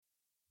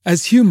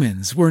As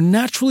humans, we're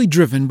naturally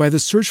driven by the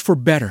search for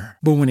better.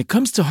 But when it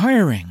comes to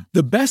hiring,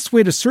 the best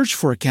way to search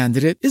for a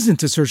candidate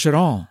isn't to search at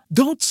all.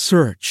 Don't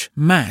search,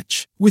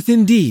 match with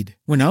Indeed.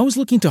 When I was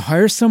looking to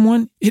hire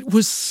someone, it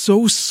was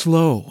so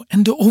slow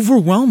and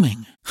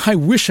overwhelming. I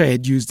wish I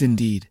had used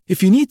Indeed.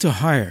 If you need to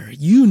hire,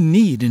 you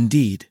need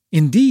Indeed.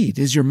 Indeed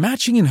is your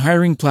matching and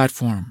hiring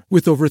platform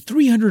with over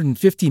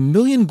 350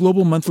 million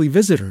global monthly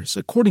visitors,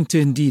 according to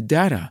Indeed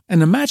data,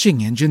 and a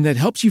matching engine that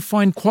helps you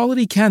find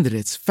quality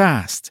candidates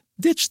fast.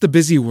 Ditch the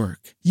busy work.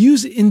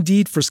 Use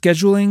Indeed for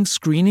scheduling,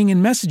 screening,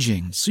 and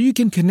messaging so you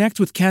can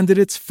connect with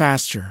candidates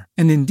faster.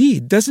 And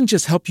Indeed doesn't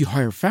just help you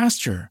hire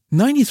faster.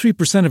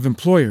 93% of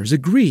employers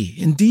agree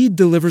Indeed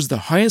delivers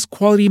the highest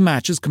quality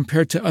matches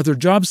compared to other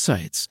job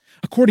sites,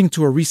 according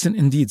to a recent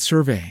Indeed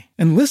survey.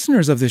 And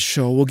listeners of this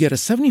show will get a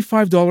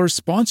 $75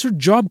 sponsored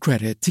job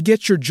credit to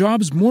get your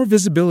jobs more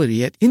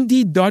visibility at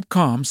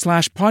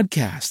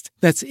Indeed.com/podcast.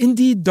 That's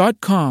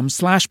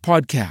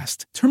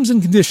Indeed.com/podcast. Terms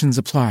and conditions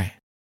apply.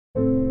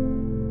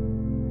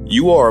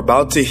 You are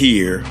about to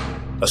hear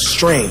a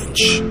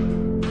strange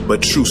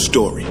but true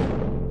story.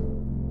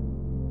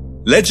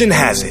 Legend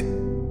has it,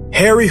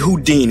 Harry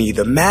Houdini,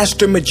 the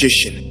master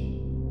magician,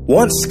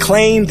 once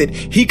claimed that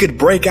he could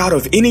break out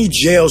of any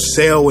jail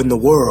cell in the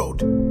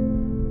world.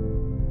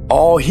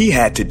 All he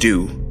had to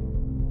do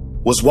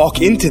was walk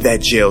into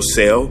that jail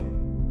cell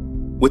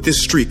with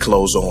his street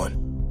clothes on.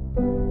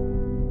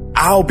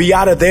 "I'll be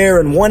out of there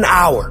in 1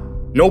 hour,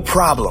 no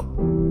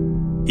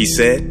problem," he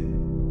said.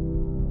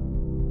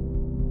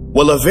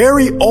 Well, a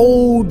very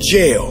old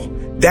jail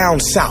down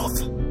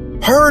south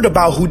heard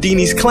about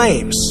Houdini's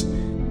claims,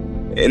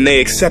 and they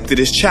accepted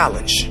his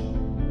challenge.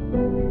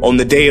 On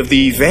the day of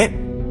the event,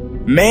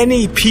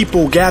 many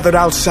people gathered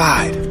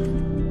outside.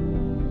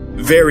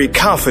 Very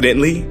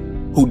confidently,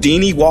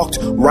 Houdini walked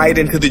right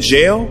into the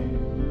jail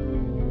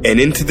and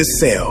into the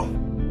cell,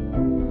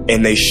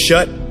 and they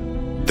shut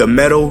the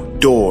metal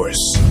doors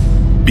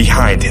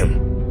behind him.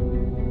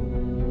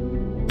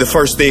 The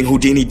first thing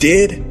Houdini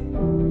did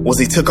was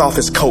he took off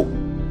his coat.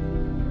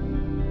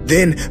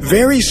 Then,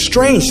 very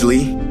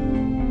strangely,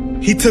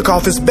 he took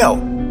off his belt.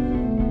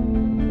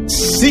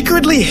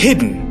 Secretly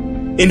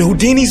hidden in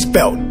Houdini's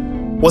belt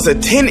was a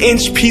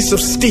 10-inch piece of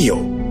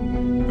steel,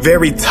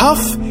 very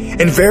tough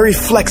and very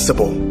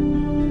flexible.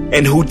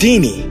 And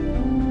Houdini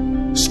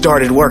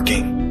started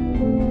working.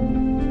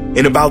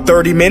 In about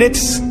 30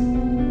 minutes,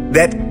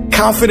 that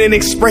confident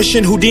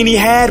expression Houdini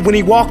had when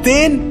he walked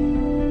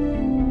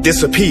in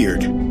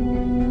disappeared.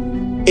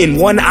 In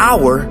 1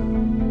 hour,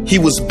 he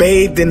was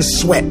bathed in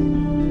sweat.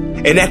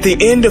 And at the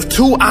end of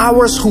 2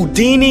 hours,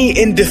 Houdini,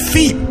 in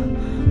defeat,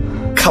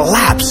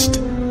 collapsed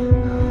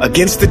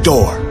against the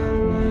door,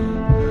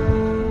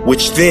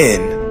 which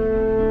then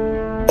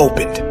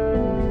opened.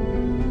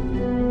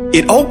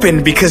 It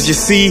opened because, you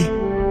see,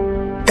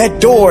 that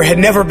door had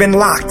never been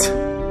locked.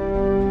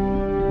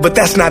 But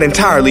that's not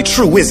entirely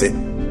true, is it?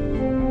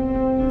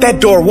 That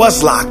door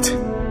was locked.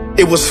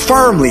 It was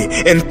firmly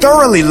and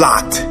thoroughly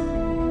locked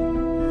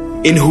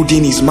in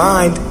Houdini's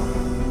mind,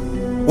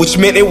 which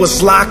meant it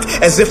was locked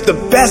as if the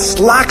best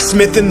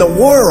locksmith in the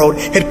world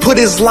had put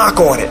his lock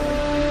on it.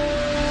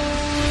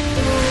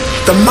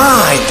 The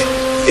mind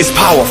is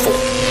powerful.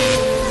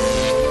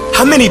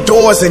 How many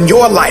doors in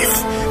your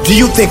life do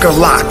you think are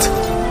locked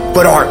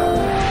but aren't?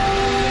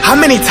 How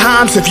many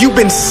times have you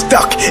been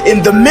stuck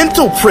in the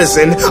mental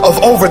prison of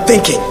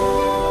overthinking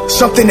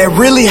something that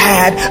really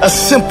had a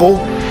simple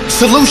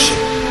solution?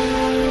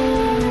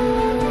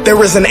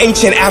 There is an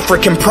ancient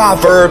African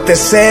proverb that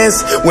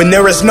says, when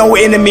there is no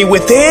enemy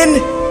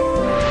within,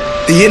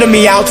 the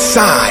enemy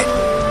outside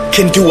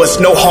can do us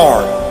no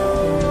harm.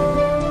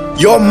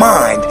 Your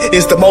mind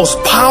is the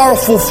most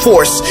powerful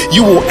force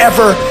you will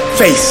ever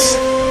face.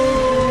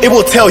 It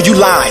will tell you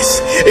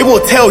lies. It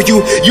will tell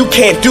you you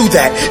can't do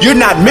that. You're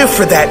not meant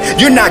for that.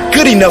 You're not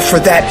good enough for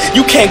that.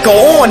 You can't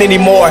go on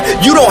anymore.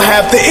 You don't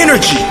have the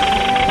energy.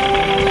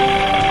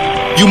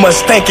 You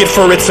must thank it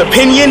for its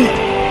opinion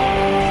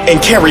and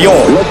carry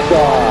on.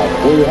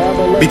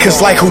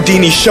 Because like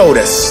Houdini showed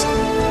us,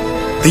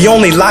 the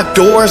only locked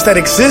doors that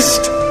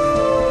exist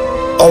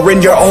are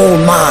in your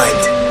own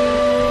mind.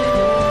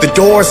 The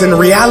doors in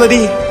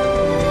reality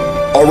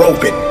are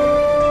open,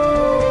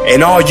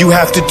 and all you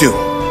have to do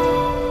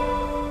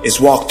is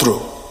walk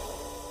through.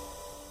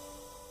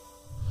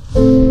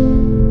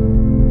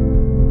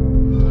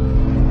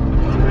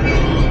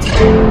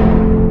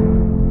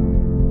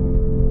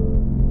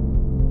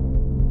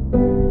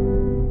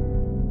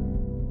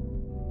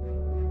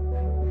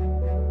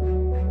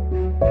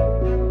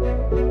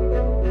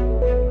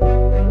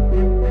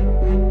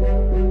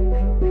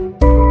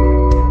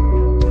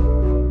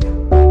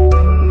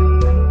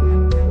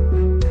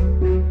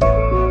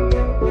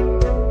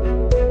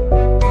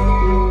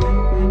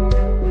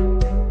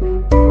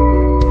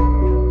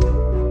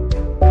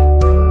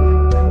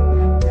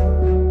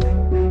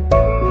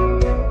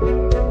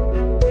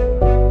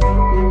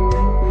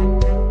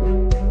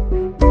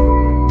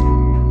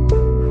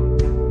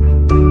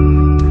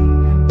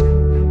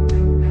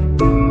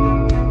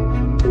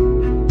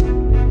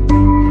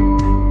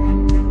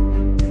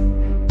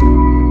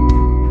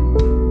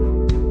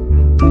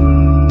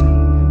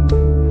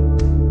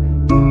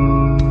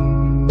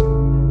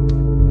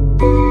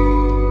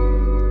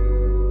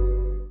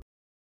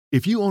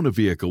 If you own a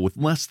vehicle with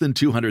less than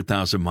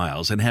 200,000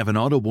 miles and have an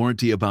auto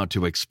warranty about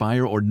to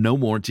expire or no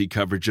warranty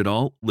coverage at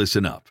all,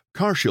 listen up.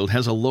 CarShield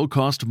has a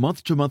low-cost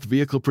month-to-month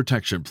vehicle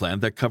protection plan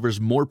that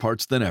covers more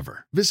parts than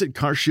ever. Visit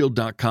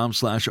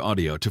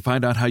carshield.com/audio to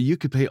find out how you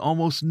could pay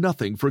almost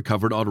nothing for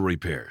covered auto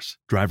repairs.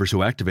 Drivers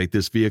who activate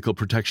this vehicle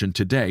protection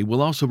today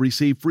will also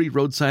receive free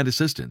roadside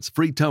assistance,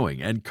 free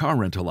towing, and car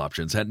rental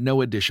options at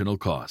no additional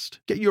cost.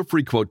 Get your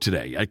free quote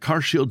today at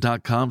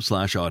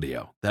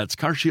carshield.com/audio. That's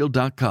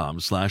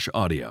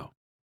carshield.com/audio.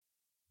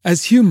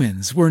 As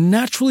humans, we're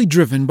naturally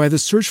driven by the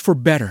search for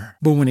better.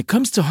 But when it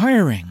comes to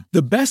hiring,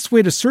 the best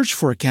way to search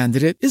for a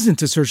candidate isn't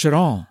to search at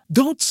all.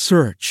 Don't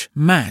search,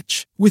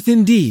 match with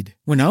Indeed.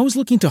 When I was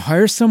looking to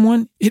hire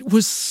someone, it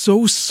was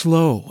so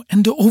slow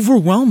and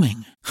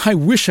overwhelming. I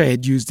wish I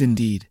had used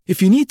Indeed.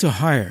 If you need to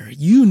hire,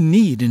 you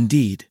need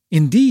Indeed.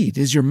 Indeed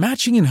is your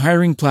matching and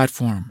hiring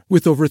platform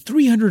with over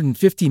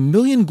 350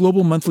 million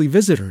global monthly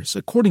visitors,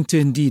 according to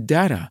Indeed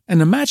data,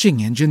 and a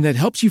matching engine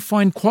that helps you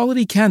find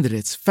quality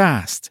candidates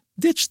fast.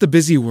 Ditch the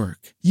busy work.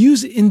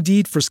 Use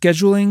Indeed for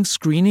scheduling,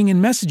 screening,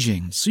 and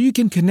messaging so you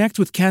can connect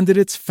with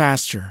candidates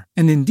faster.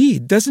 And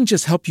Indeed doesn't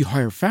just help you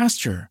hire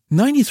faster.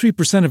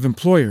 93% of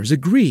employers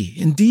agree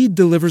Indeed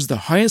delivers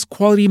the highest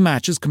quality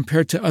matches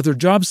compared to other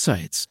job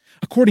sites,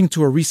 according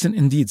to a recent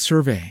Indeed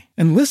survey.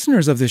 And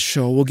listeners of this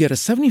show will get a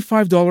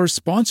 $75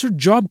 sponsored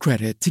job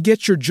credit to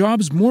get your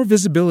jobs more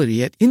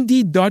visibility at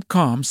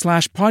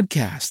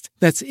Indeed.com/podcast.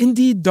 That's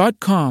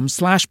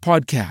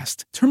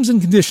Indeed.com/podcast. Terms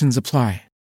and conditions apply.